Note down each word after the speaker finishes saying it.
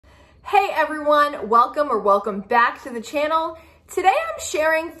Hey everyone, welcome back to the channel. Today I'm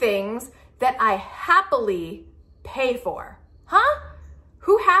sharing things that I happily pay for. Huh?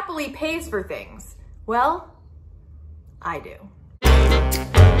 Who happily pays for things? Well, I do.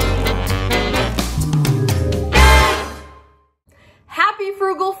 Happy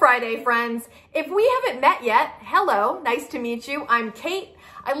Frugal Friday, friends. If we haven't met yet, hello, nice to meet you. I'm Kate.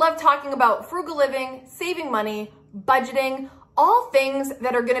 I love talking about frugal living, saving money, budgeting, all things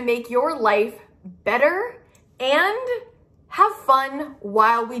that are gonna make your life better and have fun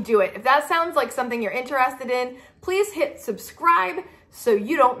while we do it. If that sounds like something you're interested in, please hit subscribe so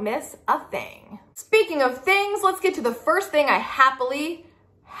you don't miss a thing. Speaking of things, let's get to the first thing I happily,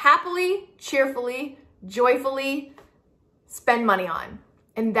 cheerfully, joyfully spend money on,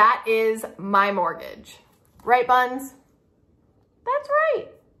 and that is my mortgage. Right, Buns? That's right,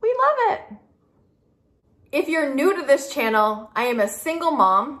 we love it. If you're new to this channel, I am a single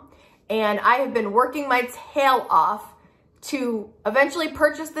mom and I have been working my tail off to eventually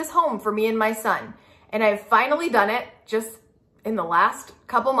purchase this home for me and my son. And I've finally done it just in the last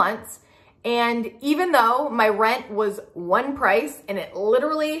couple months. And even though my rent was one price and it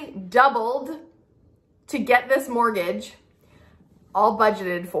literally doubled to get this mortgage, all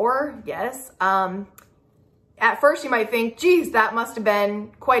budgeted for, yes. At first you might think, geez, that must have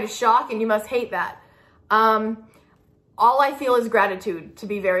been quite a shock and you must hate that. All I feel is gratitude, to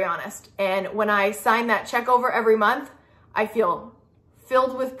be very honest. And when I sign that check over every month, I feel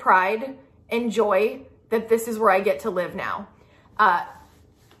filled with pride and joy that this is where I get to live now.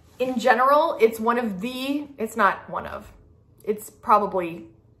 In general, it's probably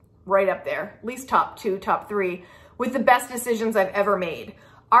right up there, at least top 2, top 3, with the best decisions I've ever made.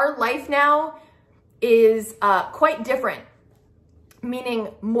 Our life now is quite different. Meaning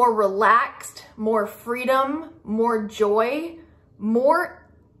more relaxed, more freedom, more joy, more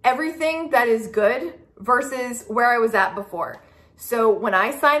everything that is good versus where I was at before. So when I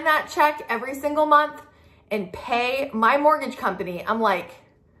sign that check every single month and pay my mortgage company, I'm like,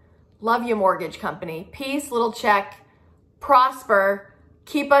 love you, mortgage company. Peace, little check, prosper,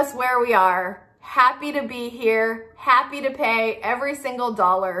 keep us where we are, happy to be here, happy to pay every single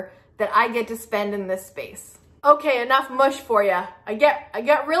dollar that I get to spend in this space. Okay, enough mush for you. I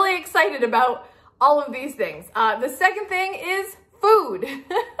get really excited about all of these things. The second thing is food.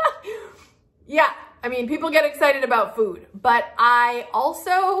 Yeah, I mean, people get excited about food, but I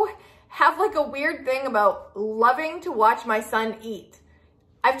also have like a weird thing about loving to watch my son eat.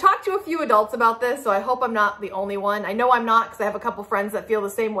 I've talked to a few adults about this, so I hope I'm not the only one. I know I'm not because I have a couple friends that feel the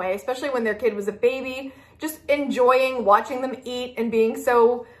same way, especially when their kid was a baby, just enjoying watching them eat and being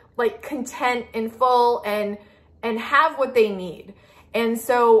so like content and full and have what they need. And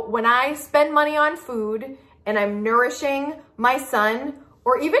so when I spend money on food and I'm nourishing my son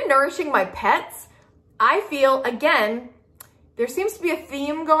or even nourishing my pets, I feel, again, there seems to be a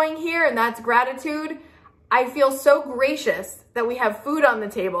theme going here, and that's gratitude. I feel so gracious that we have food on the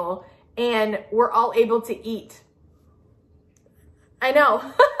table and we're all able to eat. I know.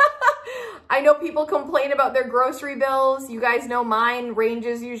 I know people complain about their grocery bills. You guys know mine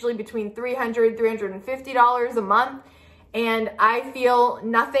ranges usually between $300, $350 a month. And I feel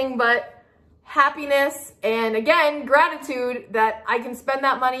nothing but happiness and, again, gratitude that I can spend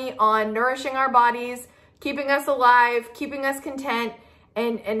that money on nourishing our bodies, keeping us alive, keeping us content,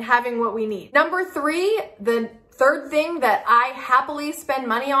 and having what we need. Number 3, the third thing that I happily spend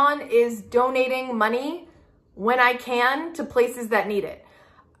money on is donating money when I can to places that need it.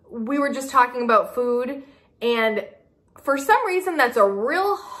 We were just talking about food, and for some reason that's a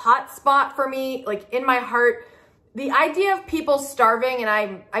real hot spot for me, like in my heart. The idea of people starving,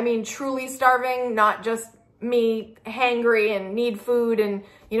 and I mean truly starving, not just me hangry and need food and,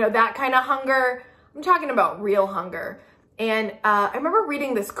 you know, that kind of hunger. I'm talking about real hunger. And I remember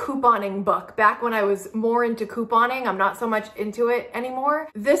reading this couponing book back when I was more into couponing. I'm not so much into it anymore.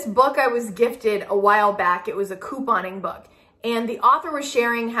 This book I was gifted a while back. It was a couponing book. And the author was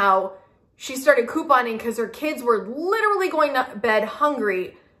sharing how she started couponing because her kids were literally going to bed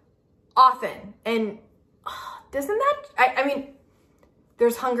hungry often. And doesn't that, I mean,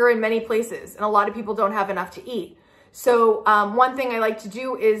 there's hunger in many places and a lot of people don't have enough to eat. So one thing I like to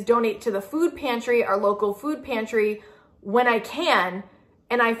do is donate to the food pantry, our local food pantry, when I can.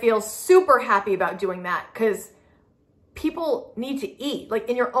 And I feel super happy about doing that because people need to eat, like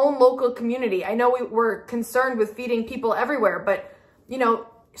in your own local community. I know we're concerned with feeding people everywhere, but you know,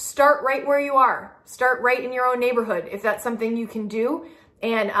 start right where you are. Start right in your own neighborhood if that's something you can do.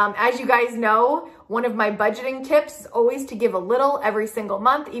 And as you guys know, one of my budgeting tips is always to give a little every single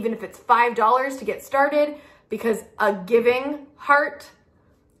month, even if it's $5 to get started, because a giving heart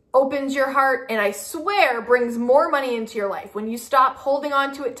opens your heart, and I swear brings more money into your life. When you stop holding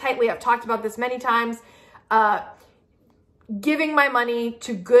on to it tightly, I've talked about this many times, giving my money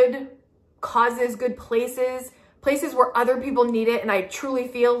to good causes, good places, places where other people need it, and I truly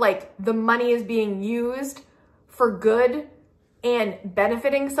feel like the money is being used for good and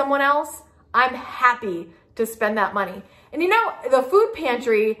benefiting someone else, I'm happy to spend that money. And you know, the food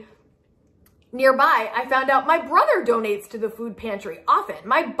pantry nearby, I found out my brother donates to the food pantry often.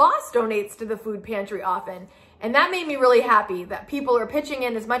 My boss donates to the food pantry often. And that made me really happy that people are pitching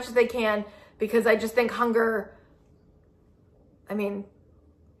in as much as they can, because I just think hunger, I mean,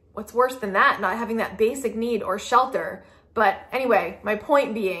 what's worse than that? Not having that basic need or shelter. But anyway, my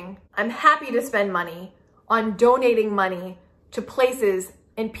point being, I'm happy to spend money on donating money to places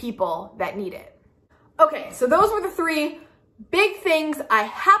and people that need it. Okay, so those were the 3 big things I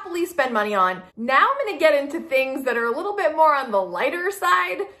happily spend money on. Now I'm gonna get into things that are a little bit more on the lighter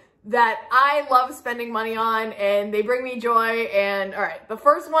side that I love spending money on, and they bring me joy. And all right, the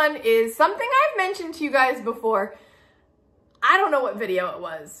first one is something I've mentioned to you guys before. I don't know what video it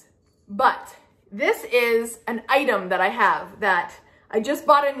was, but this is an item that I have that I just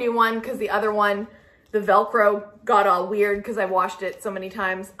bought a new one because the other one, the Velcro got all weird because I washed it so many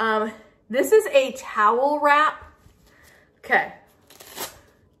times. This is a towel wrap. Okay,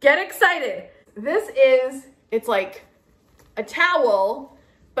 get excited. It's like a towel,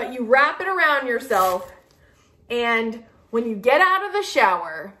 but you wrap it around yourself, and when you get out of the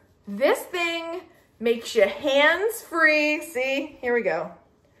shower, this thing makes you hands-free. See, here we go.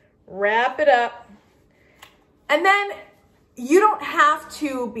 Wrap it up. And then you don't have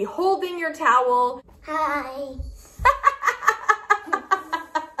to be holding your towel. Hi.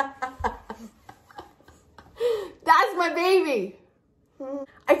 That's my baby.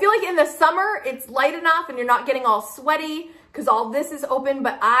 I feel like in the summer, it's light enough and you're not getting all sweaty because all this is open,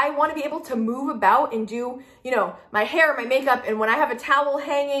 but I want to be able to move about and do, you know, my hair, my makeup, and when I have a towel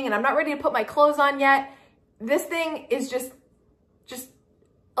hanging and I'm not ready to put my clothes on yet, this thing is just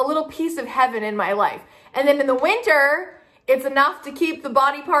a little piece of heaven in my life. And then in the winter, it's enough to keep the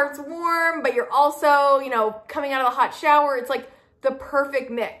body parts warm, but you're also, you know, coming out of the hot shower. It's like the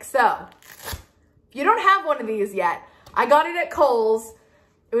perfect mix. So if you don't have one of these yet, I got it at Kohl's.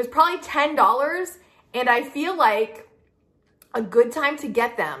 It was probably $10, and I feel like a good time to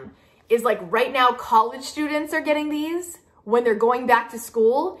get them is like right now college students are getting these when they're going back to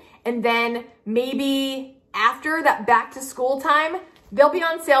school, and then maybe after that back to school time, they'll be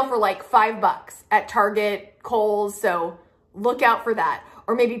on sale for like $5 at Target, Kohl's, so look out for that.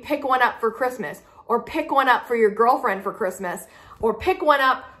 Or maybe pick one up for Christmas, or pick one up for your girlfriend for Christmas, or pick one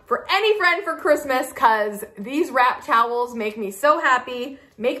up for any friend for Christmas, because these wrap towels make me so happy,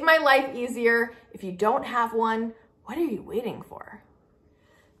 make my life easier. If you don't have one, what are you waiting for?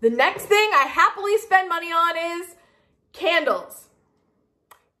 The next thing I happily spend money on is candles.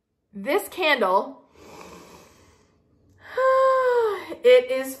 This candle,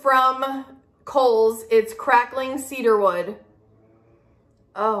 it is from Kohl's. It's crackling cedar wood.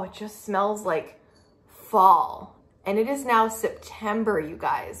 Oh, it just smells like fall. And it is now September, you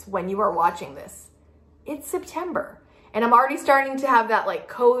guys, when you are watching this. It's September. And I'm already starting to have that like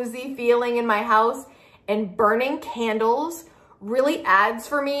cozy feeling in my house, and burning candles really adds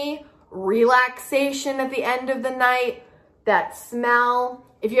for me relaxation at the end of the night, that smell.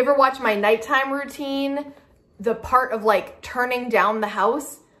 If you ever watch my nighttime routine, the part of like turning down the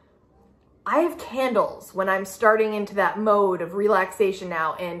house, I have candles when I'm starting into that mode of relaxation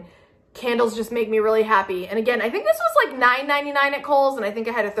now, and candles just make me really happy. And again, I think this was like $9.99 at Kohl's, and I think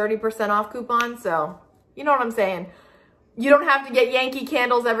I had a 30% off coupon, so you know what I'm saying. You don't have to get Yankee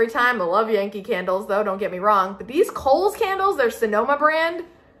candles every time. I love Yankee candles though, don't get me wrong. But these Kohl's candles, they're Sonoma brand,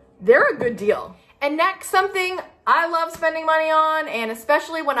 they're a good deal. And next, something I love spending money on, and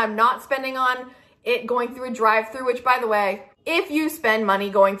especially when I'm not spending on it going through a drive-thru, which by the way, if you spend money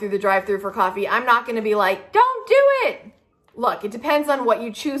going through the drive-thru for coffee, I'm not gonna be like, don't do it. Look, it depends on what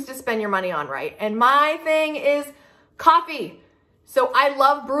you choose to spend your money on, right? And my thing is coffee. So I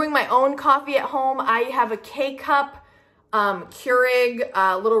love brewing my own coffee at home. I have a K-Cup Keurig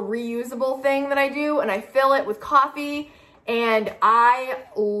little reusable thing that I do, and I fill it with coffee, and I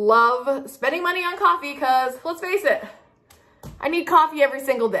love spending money on coffee because, let's face it, I need coffee every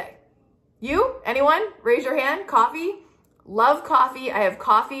single day. You? Anyone? Raise your hand. Coffee? Love coffee. I have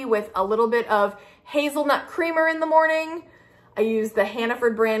coffee with a little bit of hazelnut creamer in the morning. I use the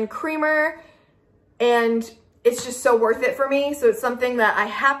Hannaford brand creamer, and it's just so worth it for me. So it's something that I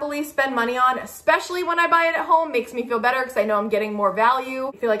happily spend money on, especially when I buy it at home. Makes me feel better because I know I'm getting more value.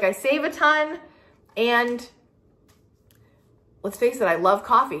 I feel like I save a ton, and let's face it, I love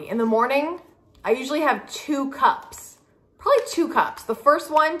coffee. In the morning, I usually have 2 cups, probably 2 cups. The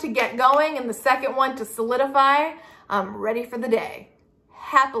first one to get going and the second one to solidify. I'm ready for the day.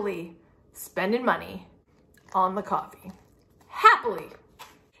 Happily spending money on the coffee. Happily.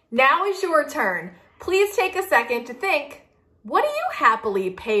 Now is your turn. Please take a second to think, what do you happily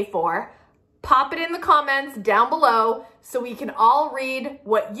pay for? Pop it in the comments down below so we can all read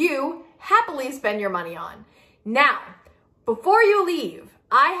what you happily spend your money on. Now, before you leave,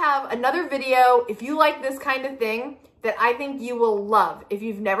 I have another video, if you like this kind of thing, that I think you will love. If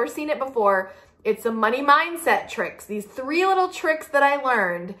you've never seen it before, it's some money mindset tricks. These 3 little tricks that I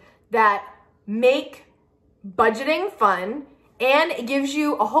learned that make budgeting fun, and it gives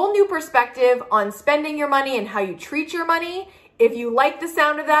you a whole new perspective on spending your money and how you treat your money. If you like the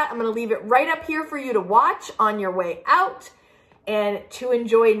sound of that, I'm gonna leave it right up here for you to watch on your way out and to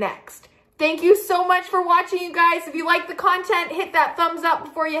enjoy next. Thank you so much for watching, you guys. If you like the content, hit that thumbs up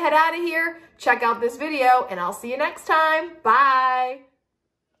before you head out of here. Check out this video, and I'll see you next time. Bye.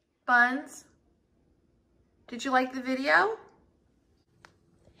 Buns, did you like the video?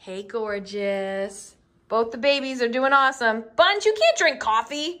 Hey, gorgeous. Both the babies are doing awesome. Buns, you can't drink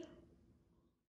coffee.